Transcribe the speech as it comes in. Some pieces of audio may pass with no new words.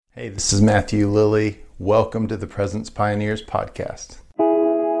Hey, this is Matthew Lilly. Welcome to the Presence Pioneers podcast.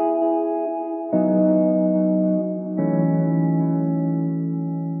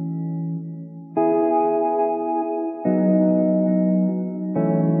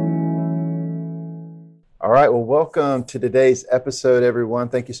 All right, well, welcome to today's episode, everyone.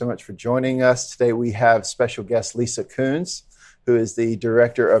 Thank you so much for joining us. Today we have special guest Lisa Coons, who is the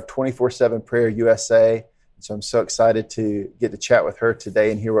director of 24/7 Prayer USA. So I'm so excited to get to chat with her today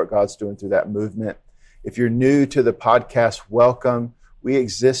and hear what God's doing through that movement. If you're new to the podcast, welcome. We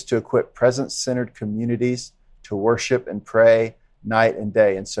exist to equip presence-centered communities to worship and pray night and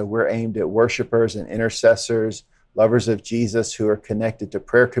day. And so we're aimed at worshipers and intercessors, lovers of Jesus who are connected to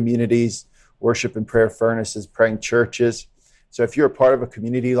prayer communities, worship and prayer furnaces, praying churches. So if you're a part of a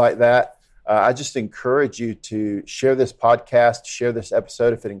community like that, I just encourage you to share this podcast, share this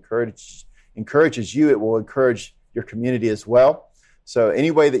episode. If it encourages you, it will encourage your community as well. So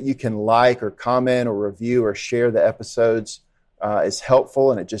any way that you can like or comment or review or share the episodes is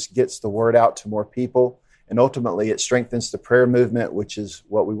helpful, and it just gets the word out to more people. And ultimately, it strengthens the prayer movement, which is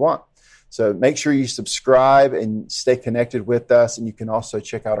what we want. So make sure you subscribe and stay connected with us. And you can also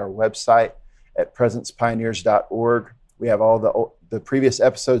check out our website at presencepioneers.org. We have all the previous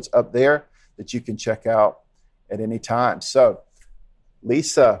episodes up there that you can check out at any time. So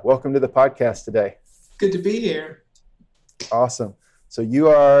Lisa, welcome to the podcast today. Good to be here. Awesome. So you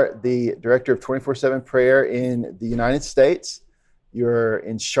are the director of 24/7 Prayer in the United States. You're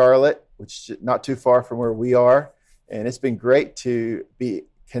in Charlotte, which is not too far from where we are. And it's been great to be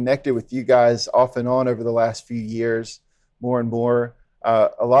connected with you guys off and on over the last few years, more and more.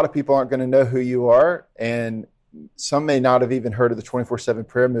 A lot of people aren't going to know who you are, and some may not have even heard of the 24/7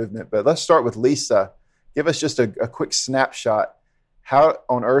 Prayer movement. But let's start with Lisa. Give us just a quick snapshot. How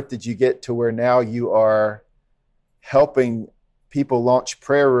on earth did you get to where now you are helping people launch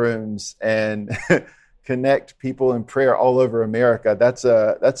prayer rooms and connect people in prayer all over America? That's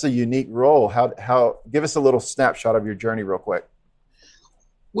a unique role. How give us a little snapshot of your journey real quick.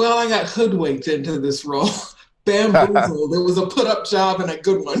 Well, I got hoodwinked into this role. Bamboozled. It was a put-up job and a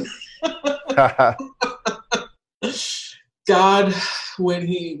good one. God, when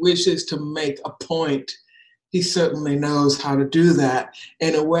he wishes to make a point, he certainly knows how to do that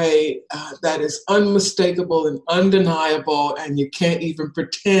in a way that is unmistakable and undeniable, and you can't even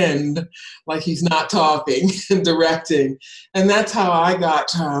pretend like he's not talking and directing. And that's how I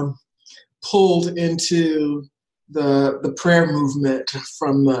got pulled into the prayer movement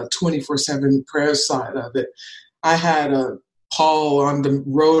from the 24/7 prayer side of it. I had a Paul on the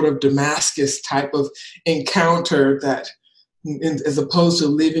road of Damascus type of encounter that, as opposed to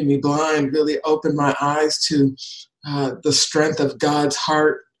leaving me blind, really opened my eyes to the strength of God's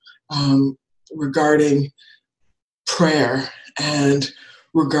heart regarding prayer and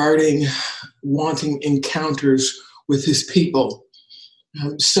regarding wanting encounters with his people.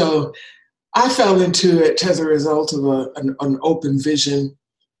 So I fell into it as a result of an open vision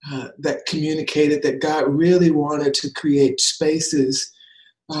that communicated that God really wanted to create spaces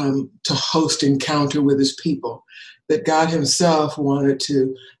to host encounter with his people, that God himself wanted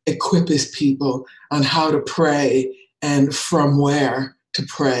to equip his people on how to pray and from where to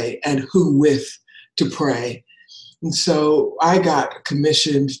pray and who with to pray. And so I got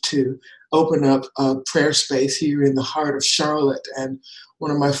commissioned to open up a prayer space here in the heart of Charlotte. And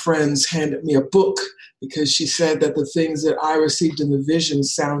one of my friends handed me a book because she said that the things that I received in the vision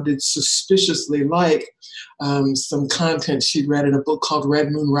sounded suspiciously like some content she'd read in a book called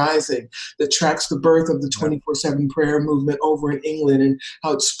Red Moon Rising that tracks the birth of the 24/7 prayer movement over in England and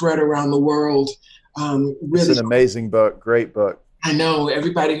how it spread around the world. Really, it's an amazing book, great book. I know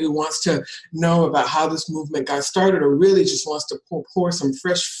everybody who wants to know about how this movement got started or really just wants to pour some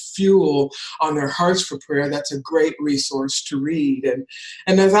fresh fuel on their hearts for prayer, that's a great resource to read.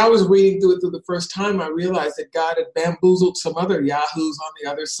 And as I was reading through it the first time, I realized that God had bamboozled some other yahoos on the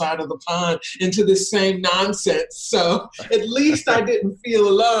other side of the pond into this same nonsense. So at least I didn't feel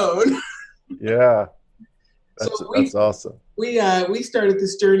alone. Yeah, that's awesome. We started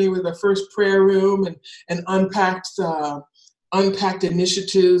this journey with our first prayer room and unpacked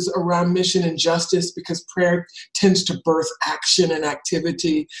initiatives around mission and justice, because prayer tends to birth action and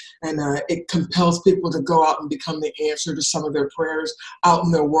activity, and it compels people to go out and become the answer to some of their prayers out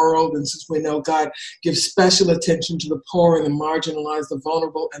in their world. And since we know God gives special attention to the poor and the marginalized, the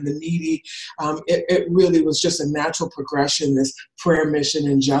vulnerable and the needy, it really was just a natural progression, this prayer, mission,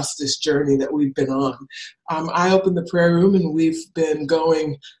 and justice journey that we've been on. I opened the prayer room, and we've been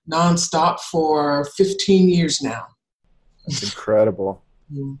going nonstop for 15 years now. That's incredible.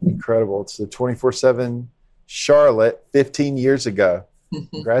 Incredible. It's the 24/7 Charlotte 15 years ago.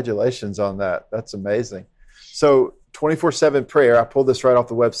 Congratulations on that. That's amazing. So 24/7 prayer, I pulled this right off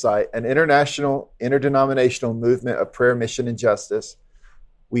the website, an international, interdenominational movement of prayer, mission, and justice.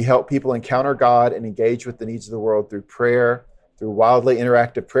 We help people encounter God and engage with the needs of the world through prayer, through wildly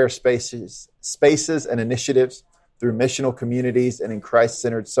interactive prayer spaces and initiatives, through missional communities, and in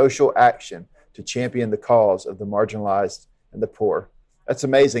Christ-centered social action to champion the cause of the marginalized and the poor. That's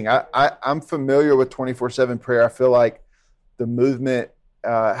amazing. I'm familiar with 24/7 prayer. I feel like the movement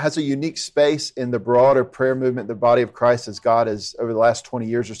has a unique space in the broader prayer movement, the body of Christ, as God has, over the last 20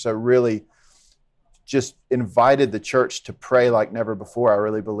 years or so, really just invited the church to pray like never before, I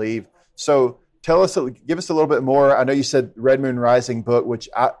really believe. So give us a little bit more. I know you said Red Moon Rising book, which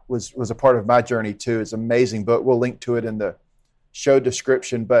was a part of my journey too. It's an amazing book. We'll link to it in the show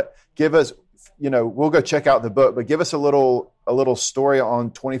description, but give us, we'll go check out the book, but give us a little story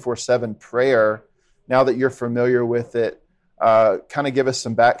on 24/7 prayer now that you're familiar with it. Kind of give us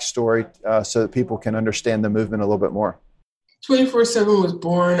some backstory so that people can understand the movement a little bit more. 24/7 was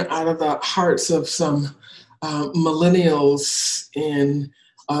born out of the hearts of some millennials in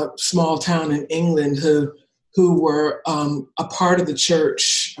a small town in England who were a part of the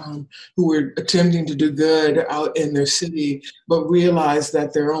church, who were attempting to do good out in their city, but realized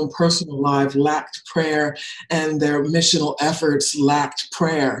that their own personal life lacked prayer and their missional efforts lacked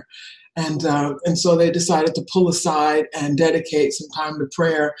prayer. And so they decided to pull aside and dedicate some time to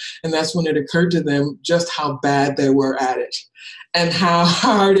prayer. And that's when it occurred to them just how bad they were at it and how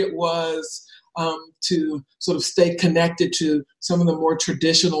hard it was to sort of stay connected to some of the more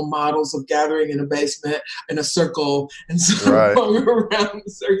traditional models of gathering in a basement in a circle and sort of going around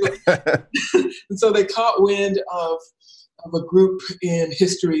the circle. And so they caught wind of a group in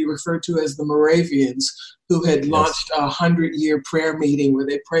history referred to as the Moravians, who had launched a 100-year prayer meeting where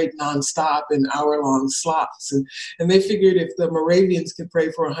they prayed nonstop in hour-long slots. And they figured if the Moravians could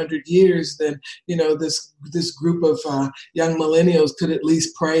pray for 100 years, then, this group of young millennials could at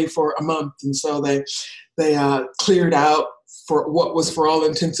least pray for a month. And so they cleared out, for what was for all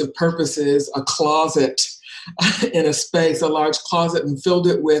intensive purposes, a closet in a space, a large closet, and filled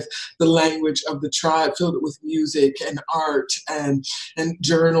it with the language of the tribe, filled it with music and art and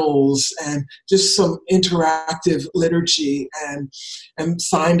journals and just some interactive liturgy, and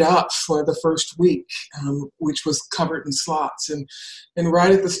signed up for the first week, which was covered in slots. And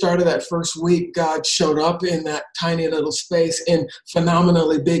right at the start of that first week, God showed up in that tiny little space in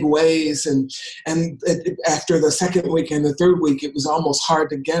phenomenally big ways. And after the second week and the third week, it was almost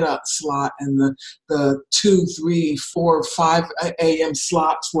hard to get a slot. And the 2, 3, 4, 5 a.m.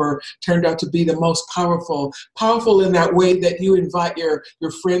 slots turned out to be the most powerful in that way that you invite your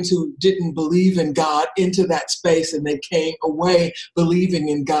friends who didn't believe in God into that space, and they came away believing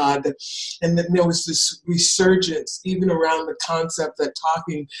in God. And then there was this resurgence even around the concept that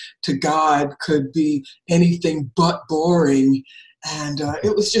talking to God could be anything but boring. And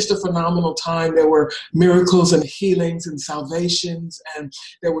it was just a phenomenal time. There were miracles and healings and salvations, and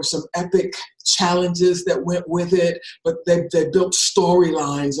there were some epic challenges that went with it, but they built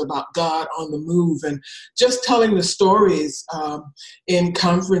storylines about God on the move. And just telling the stories in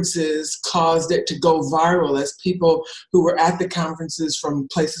conferences caused it to go viral, as people who were at the conferences from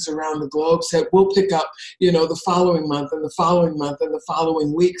places around the globe said, we'll pick up, the following month and the following month and the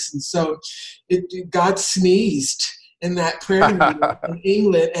following weeks. And so God sneezed in that prayer meeting in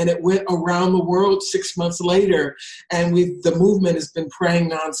England, and it went around the world 6 months later. And the movement has been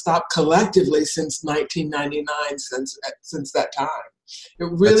praying nonstop collectively since 1999, since that time. It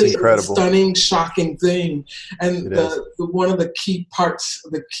really is a stunning, shocking thing. And one of the key parts,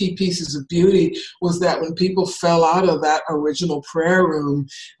 the key pieces of beauty was that when people fell out of that original prayer room,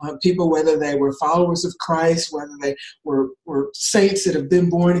 people, whether they were followers of Christ, whether they were saints that have been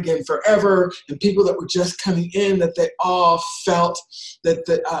born again forever, and people that were just coming in, that they all felt that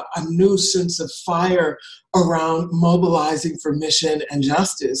a new sense of fire around mobilizing for mission and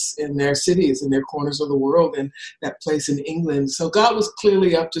justice in their cities, in their corners of the world, and that place in England. So God was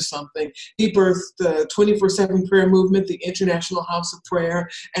clearly up to something. He birthed the 24/7 prayer movement, the International House of Prayer,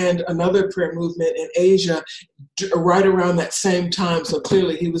 and another prayer movement in Asia right around that same time. So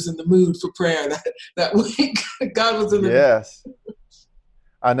clearly he was in the mood for prayer that week. God was in the mood.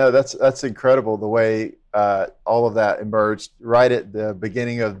 I know that's incredible the way all of that emerged right at the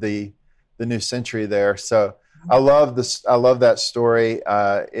beginning of the new century there. So I love this. I love that story.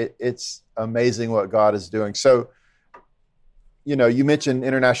 It's amazing what God is doing. So, you mentioned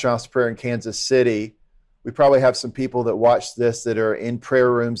International House of Prayer in Kansas City. We probably have some people that watch this that are in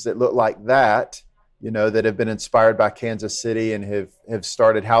prayer rooms that look like that, that have been inspired by Kansas City and have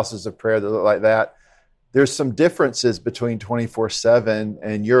started houses of prayer that look like that. there's some differences between 24/7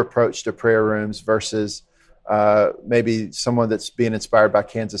 and your approach to prayer rooms versus maybe someone that's being inspired by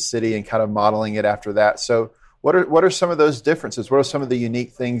Kansas City and kind of modeling it after that. So what are some of those differences? What are some of the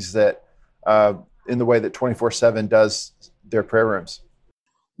unique things that in the way that 24/7 does their prayer rooms?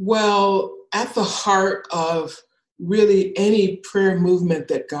 Well, at the heart of really any prayer movement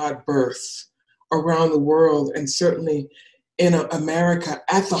that God births around the world, and certainly in America,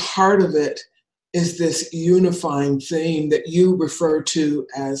 at the heart of it is this unifying theme that you refer to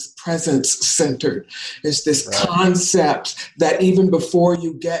as presence-centered. It's this concept that even before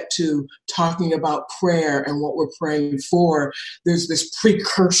you get to talking about prayer and what we're praying for, there's this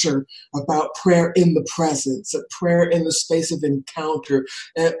precursor about prayer in the presence, a prayer in the space of encounter.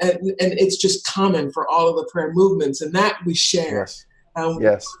 And it's just common for all of the prayer movements, and that we share.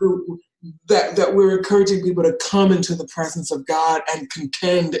 Yes. That we're encouraging people to come into the presence of God and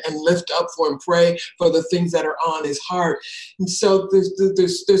contend and lift up for and pray for the things that are on his heart. And so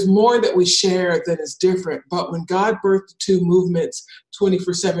there's more that we share than is different. But when God birthed the two movements,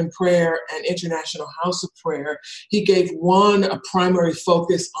 24/7 Prayer and International House of Prayer, he gave one a primary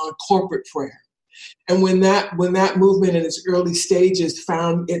focus on corporate prayer. And when that movement in its early stages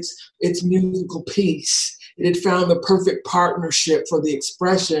found its musical piece, it had found the perfect partnership for the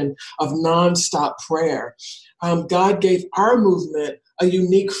expression of nonstop prayer. God gave our movement a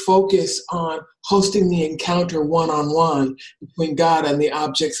unique focus on hosting the encounter one-on-one between God and the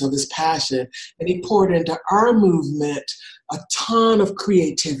objects of his passion. And he poured into our movement a ton of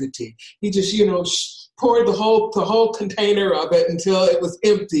creativity. He just, poured the whole container of it until it was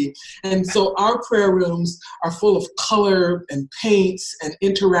empty. And so our prayer rooms are full of color and paints and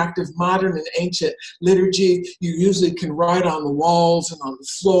interactive modern and ancient liturgy. You usually can write on the walls and on the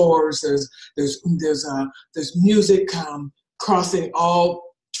floors. There's music crossing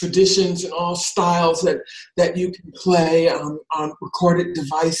all traditions and all styles that you can play on recorded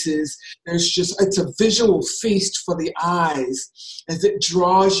devices. It's a visual feast for the eyes as it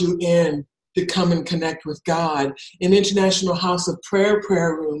draws you in to come and connect with God. In International House of Prayer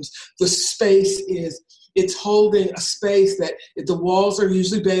prayer rooms, the space it's holding a space that the walls are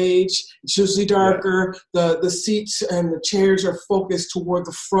usually beige, it's usually darker, the seats and the chairs are focused toward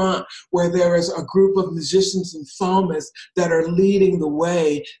the front where there is a group of musicians and psalmists that are leading the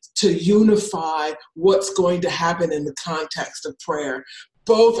way to unify what's going to happen in the context of prayer.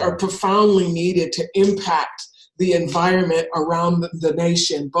 Both are profoundly needed to impact the environment around the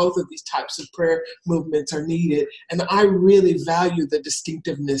nation. Both of these types of prayer movements are needed. And I really value the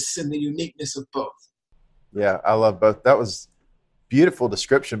distinctiveness and the uniqueness of both. Yeah, I love both. That was beautiful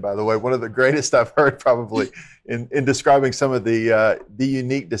description, by the way. One of the greatest I've heard probably in describing some of the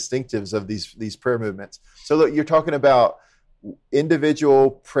unique distinctives of these prayer movements. So look, you're talking about individual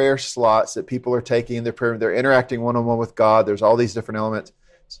prayer slots that people are taking in their prayer. They're interacting one-on-one with God. There's all these different elements.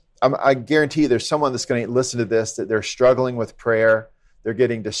 I guarantee you there's someone that's going to listen to this that they're struggling with prayer. They're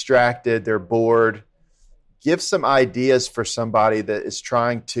getting distracted. They're bored. Give some ideas for somebody that is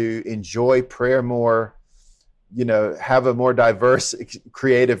trying to enjoy prayer more, have a more diverse,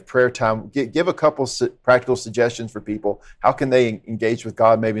 creative prayer time. Give a couple practical suggestions for people. How can they engage with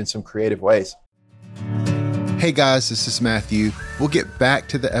God maybe in some creative ways? Hey guys, this is Matthew. We'll get back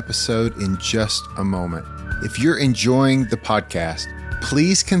to the episode in just a moment. If you're enjoying the podcast,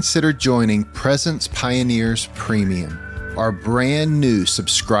 please consider joining Presence Pioneers Premium, our brand new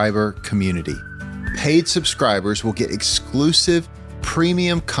subscriber community. Paid subscribers will get exclusive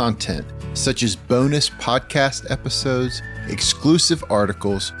premium content such as bonus podcast episodes, exclusive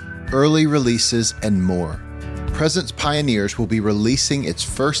articles, early releases, and more. Presence Pioneers will be releasing its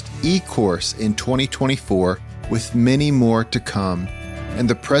first e-course in 2024 with many more to come. And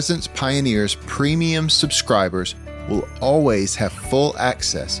the Presence Pioneers Premium subscribers will always have full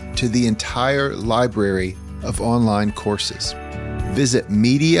access to the entire library of online courses. Visit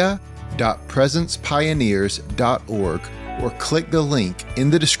media.presencepioneers.org or click the link in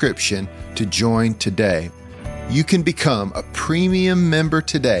the description to join today. You can become a premium member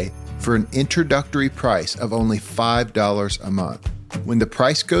today for an introductory price of only $5 a month. When the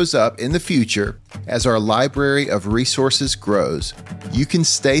price goes up in the future, as our library of resources grows, you can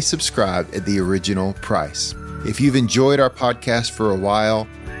stay subscribed at the original price. If you've enjoyed our podcast for a while,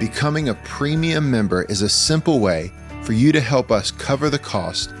 becoming a premium member is a simple way for you to help us cover the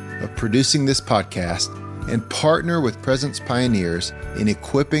cost of producing this podcast and partner with Presence Pioneers in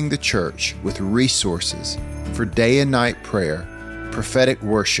equipping the church with resources for day and night prayer, prophetic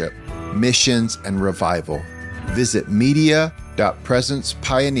worship, missions, and revival. Visit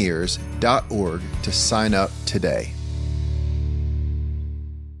media.presencepioneers.org to sign up today.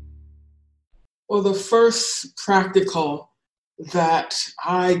 Well, Well, the first practical that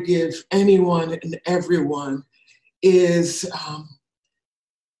I give anyone and everyone is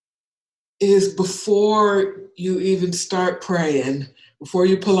before you even start praying, before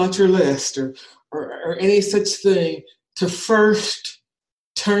you pull out your list or any such thing, to first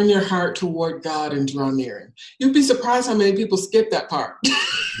turn your heart toward God and draw near Him. You'd be surprised how many people skip that part.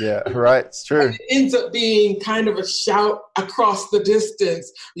 Yeah, right. It's true. And it ends up being kind of a shout across the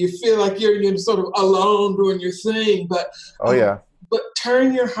distance. You feel like you're sort of alone doing your thing, but but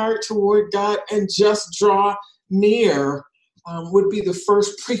turn your heart toward God and just draw near would be the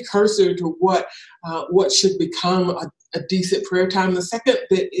first precursor to what should become a decent prayer time. The second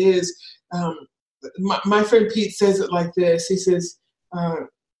bit is, my friend Pete says it like this. He says,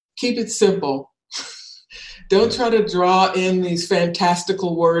 keep it simple. Don't try to draw in these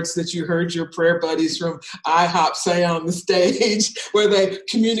fantastical words that you heard your prayer buddies from IHOP say on the stage, where they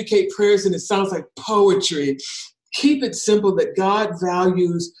communicate prayers and it sounds like poetry. Keep it simple, that God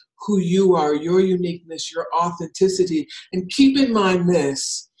values who you are, your uniqueness, your authenticity. And keep in mind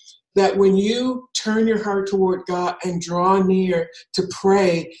this, that when you turn your heart toward God and draw near to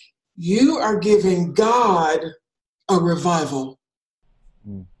pray, you are giving God a revival.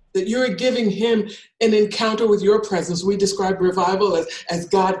 That you're giving Him an encounter with your presence. We describe revival as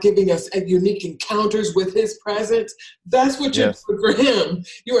God giving us unique encounters with His presence. That's what you're doing for Him.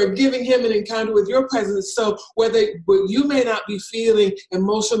 You are giving Him an encounter with your presence. So whether you may not be feeling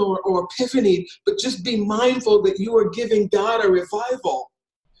emotional or epiphany, but just be mindful that you are giving God a revival.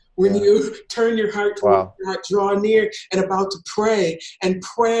 When you turn your heart toward God, draw near and about to pray. And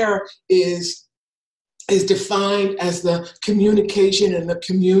prayer is defined as the communication and the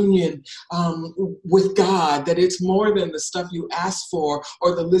communion with God, that it's more than the stuff you ask for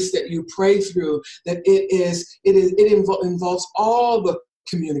or the list that you pray through, that it involves all the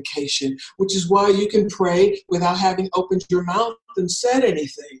communication, which is why you can pray without having opened your mouth and said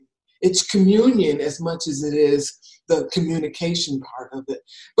anything. It's communion as much as it is the communication part of it.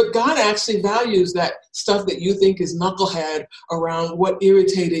 But God actually values that stuff that you think is knucklehead around what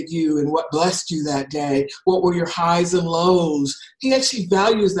irritated you and what blessed you that day. What were your highs and lows? He actually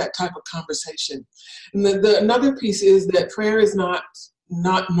values that type of conversation. And another piece is that prayer is not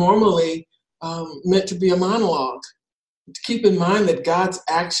normally meant to be a monologue. Keep in mind that God's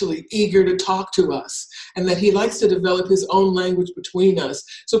actually eager to talk to us and that He likes to develop His own language between us.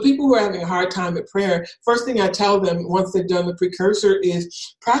 So people who are having a hard time at prayer, first thing I tell them once they've done the precursor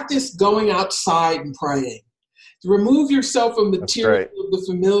is practice going outside and praying. Remove yourself from the tyranny of the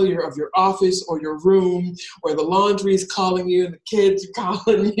familiar of your office or your room, where the laundry is calling you and the kids are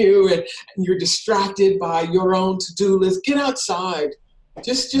calling you and you're distracted by your own to-do list. Get outside.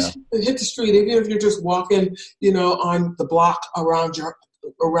 Just hit the street, even if you're just walking, on the block around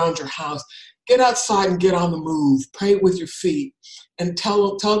your house. Get outside and get on the move. Pray with your feet and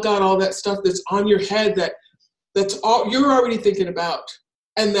tell God all that stuff that's on your head that's all you're already thinking about.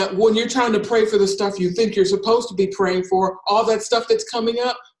 And that when you're trying to pray for the stuff you think you're supposed to be praying for, all that stuff that's coming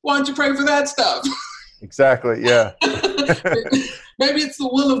up, why don't you pray for that stuff? Exactly, yeah. Maybe it's the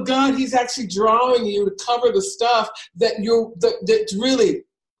will of God. He's actually drawing you to cover the stuff that's really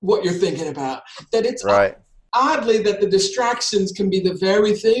what you're thinking about. That it's oddly that the distractions can be the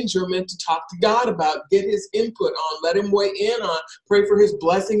very things you're meant to talk to God about, get His input on, let Him weigh in on, pray for His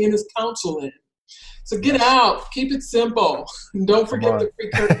blessing and His counsel in. So get out, keep it simple, and don't forget the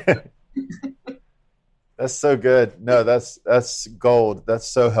precursor. That's so good. No, that's gold. That's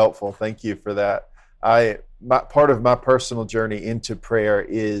so helpful. Thank you for that. Part of my personal journey into prayer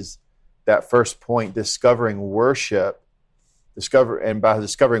is that first point, discovering worship. And by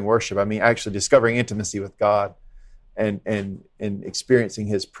discovering worship, I mean actually discovering intimacy with God and experiencing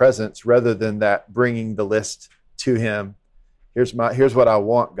His presence, rather than that bringing the list to Him. Here's what I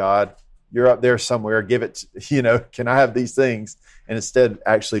want, God. You're up there somewhere. Give it. Can I have these things? And instead,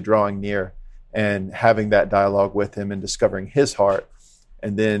 actually drawing near and having that dialogue with Him and discovering His heart.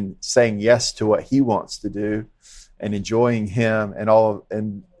 And then saying yes to what He wants to do and enjoying Him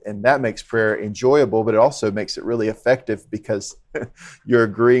and that makes prayer enjoyable, but it also makes it really effective because you're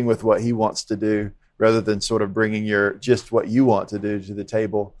agreeing with what He wants to do rather than sort of bringing just what you want to do to the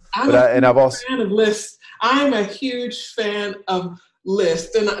table. I'm a fan of lists. I'm a huge fan of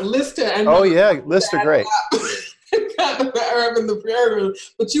lists. Lists are great. In the prayer room,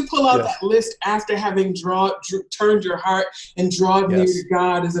 but you pull out that list after having turned your heart and drawn near to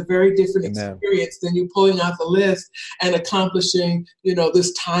God is a very different experience than you pulling out the list and accomplishing,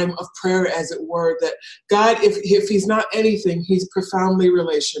 this time of prayer, as it were. That God, if He's not anything, He's profoundly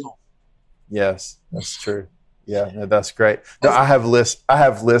relational. Yes, that's true. Yeah, no, that's great. No, I have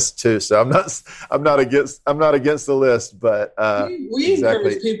lists too, so I'm not against the list, but we exactly.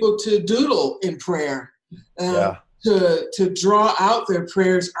 encourage people to doodle in prayer. Yeah. To draw out their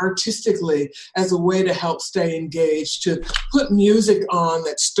prayers artistically as a way to help stay engaged, to put music on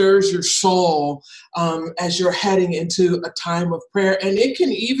that stirs your soul as you're heading into a time of prayer. And it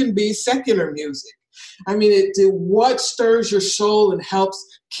can even be secular music. I mean, what stirs your soul and helps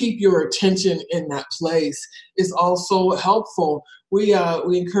keep your attention in that place is also helpful. We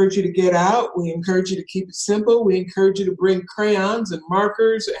encourage you to get out. We encourage you to keep it simple. We encourage you to bring crayons and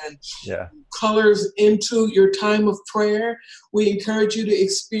markers and colors into your time of prayer. We encourage you to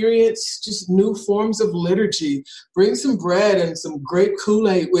experience just new forms of liturgy. Bring some bread and some grape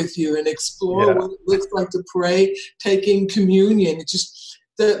Kool-Aid with you and explore what it looks like to pray, taking communion. It just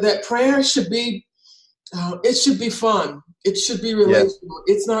that prayer should be it should be fun. It should be relational.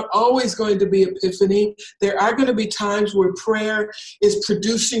 It's not always going to be epiphany. There are going to be times where prayer is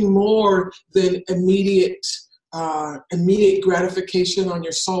producing more than immediate gratification on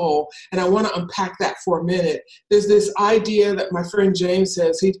your soul. And I want to unpack that for a minute. There's this idea that my friend James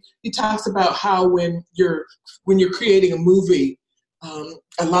says. He talks about how when you're creating a movie,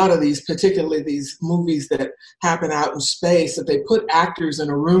 a lot of these, particularly these movies that happen out in space, that they put actors in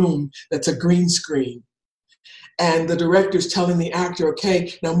a room that's a green screen. And the director's telling the actor,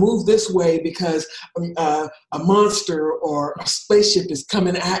 okay, now move this way because a monster or a spaceship is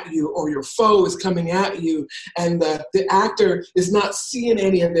coming at you or your foe is coming at you. And the actor is not seeing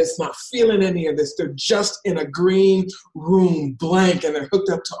any of this, not feeling any of this. They're just in a green room, blank, and they're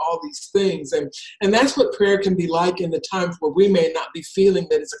hooked up to all these things. And that's what prayer can be like in the times where we may not be feeling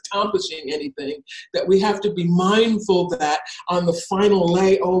that it's accomplishing anything, that we have to be mindful that on the final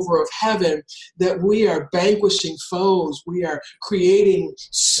layover of heaven, that we are vanquishing foes. We are creating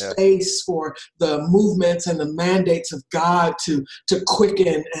space for the movements and the mandates of God to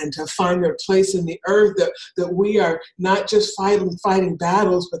quicken and to find their place in the earth, that we are not just fighting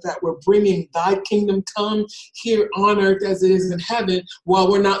battles, but that we're bringing thy kingdom come here on earth as it is in heaven,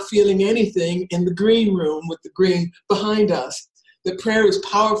 while we're not feeling anything in the green room with the green behind us. The prayer is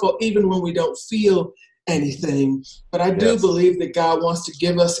powerful even when we don't feel anything. But I do believe that God wants to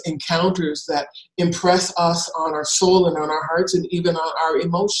give us encounters that impress us on our soul and on our hearts and even on our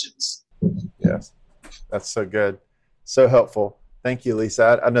emotions. Yes, that's so good. So helpful. Thank you,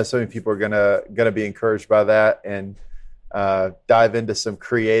 Lisa. I know so many people are gonna be encouraged by that and dive into some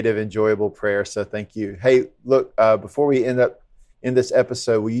creative, enjoyable prayer. So thank you. Hey, look, before we end up in this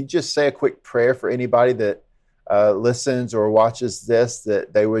episode, will you just say a quick prayer for anybody that listens or watches this,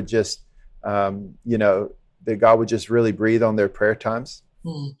 that they would just that God would just really breathe on their prayer times?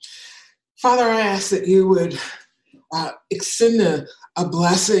 Father, I ask that you would extend a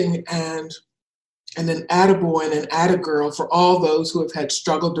blessing and an attaboy and an attagirl for all those who have had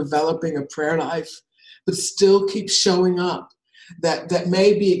struggle developing a prayer life, but still keep showing up, that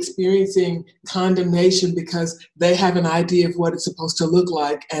may be experiencing condemnation because they have an idea of what it's supposed to look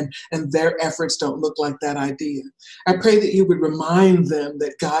like and their efforts don't look like that idea. I pray that you would remind them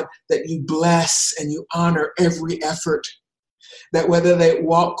that God, that you bless and you honor every effort, that whether they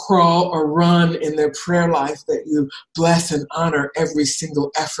walk, crawl, or run in their prayer life, that you bless and honor every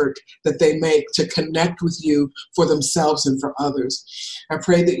single effort that they make to connect with you for themselves and for others. I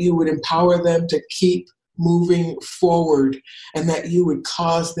pray that you would empower them to keep moving forward and that you would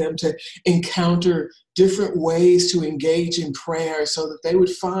cause them to encounter different ways to engage in prayer so that they would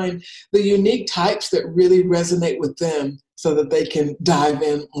find the unique types that really resonate with them so that they can dive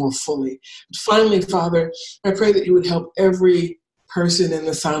in more fully. Finally, Father, I pray that you would help every person in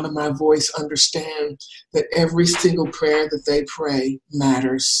the sound of my voice understand that every single prayer that they pray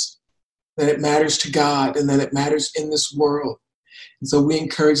matters, that it matters to God and that it matters in this world. And so we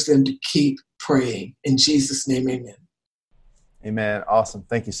encourage them to keep praying. In Jesus' name, amen. Amen. Awesome.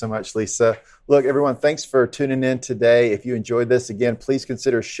 Thank you so much, Lisa. Look, everyone, thanks for tuning in today. If you enjoyed this, again, please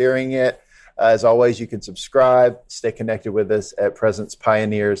consider sharing it. As always, you can subscribe, stay connected with us at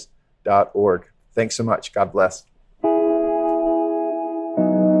presencepioneers.org. Thanks so much. God bless.